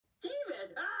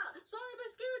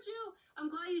at you.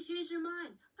 I'm glad you changed your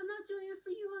mind. I'm not doing it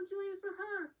for you. I'm doing it for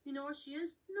her. You know where she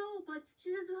is? No, but she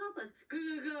says to help us.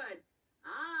 Good.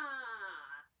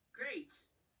 Ah, great.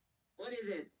 What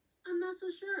is it? I'm not so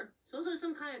sure. It's also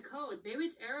some kind of code. Maybe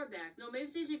it's Arabic. No,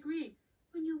 maybe it's ancient Greek.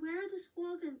 When you wear this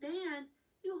woven band,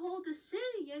 you hold the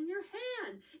city in your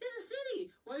hand. It's a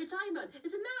city. What are you talking about?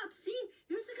 It's a map. See?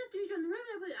 Here's the cathedral on the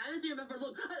river. I don't remember.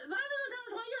 Look, I've been in town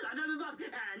for 20 years. I've never been back.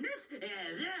 And this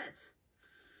is it.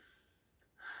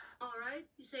 All right.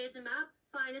 You say it's a map?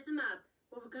 Fine, it's a map.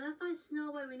 But we're gonna find Snow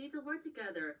White. We need to work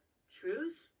together.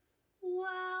 Truce?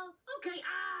 Well, okay.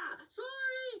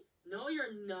 Sorry. No,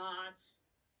 you're not.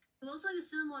 It looks like a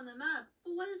symbol on the map,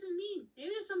 but what does it mean? Maybe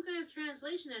there's some kind of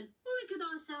translation in, or we could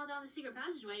all sail down the secret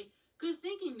passageway. Good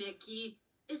thinking, Mickey.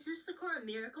 Is this the Court of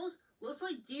Miracles? Looks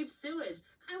like deep sewage.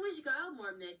 I wish you got out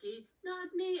more, Mickey. Not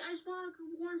me. I just want to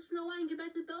warn Snow White and get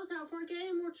back to Bell Tower before I get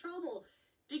in more trouble.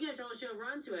 Speaking of trouble, she'll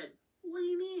run to it. What do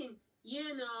you mean?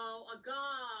 You know, a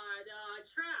guard, a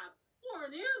trap, or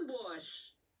an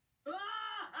ambush. Well.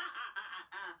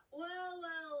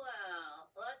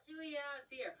 Let's see what we have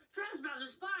here.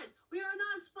 Trespassers, spies. We are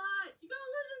not spies. You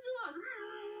gotta listen to us.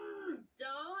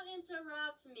 Don't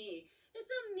interrupt me.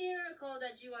 It's a miracle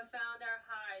that you have found our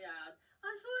hideout.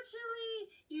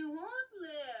 Unfortunately, you won't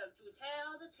live to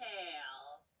tell the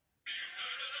tale.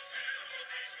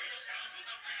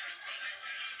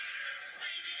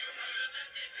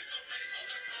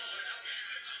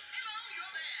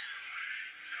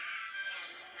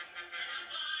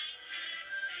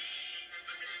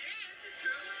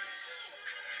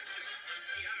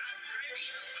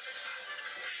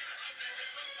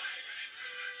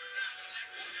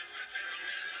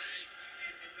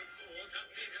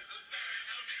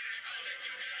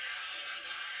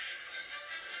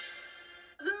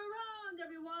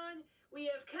 We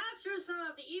have captured some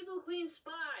of the evil queen's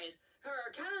spies,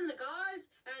 her captain of the guards,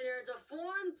 and her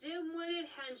deformed, dim-witted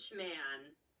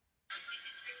henchman.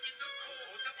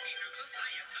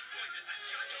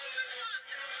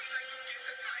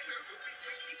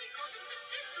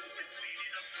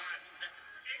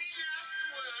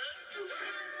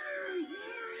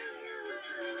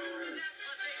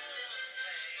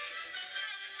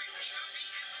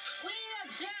 We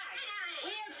object!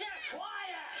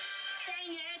 Quiet!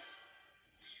 Dang it!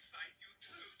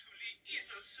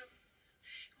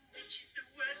 Which is the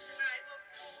worst crime of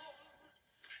all?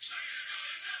 Stop!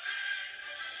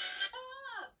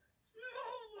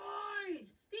 Snow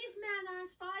White! These men are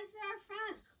spies and our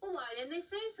friends. Well, why didn't they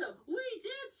say so? We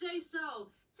did say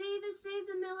so! David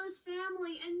saved the Miller's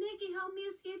family, and Mickey helped me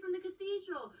escape from the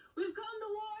cathedral. We've come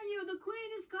to warn you, the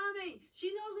queen is coming.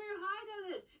 She knows where your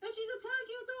hideout is, and she's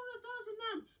attacking us all with 1,000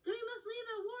 men. Then we must leave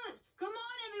at once. Come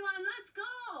on, everyone, let's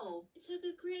go. I took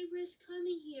a great risk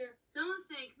coming here. Don't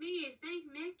thank me,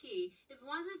 thank Mickey. If it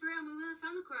wasn't for him, we would have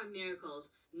found the Court of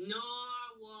Miracles. Nor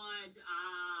would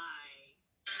I.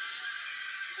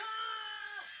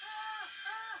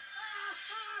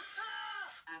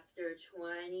 After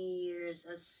 20 years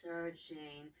of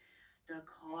searching, the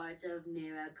Court of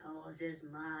Miracles is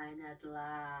mine at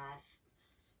last.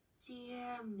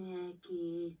 Dear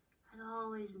Mickey, I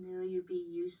always knew you'd be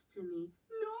used to me.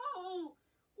 No!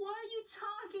 What are you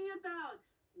talking about?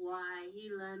 Why, he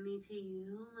led me to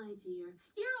you, my dear.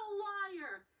 You're a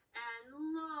liar! And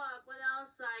look what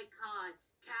else I caught.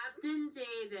 Captain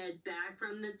David, back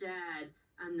from the dead.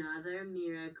 Another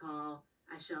miracle.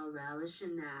 I shall relish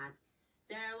in that.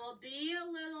 There will be a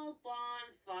little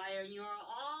bonfire, and you are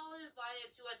all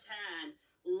invited to attend.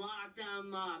 Lock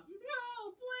them up.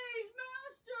 No, please,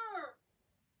 master!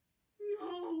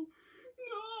 No!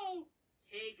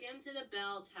 Take him to the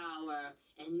bell tower,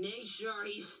 and make sure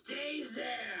he stays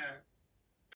there!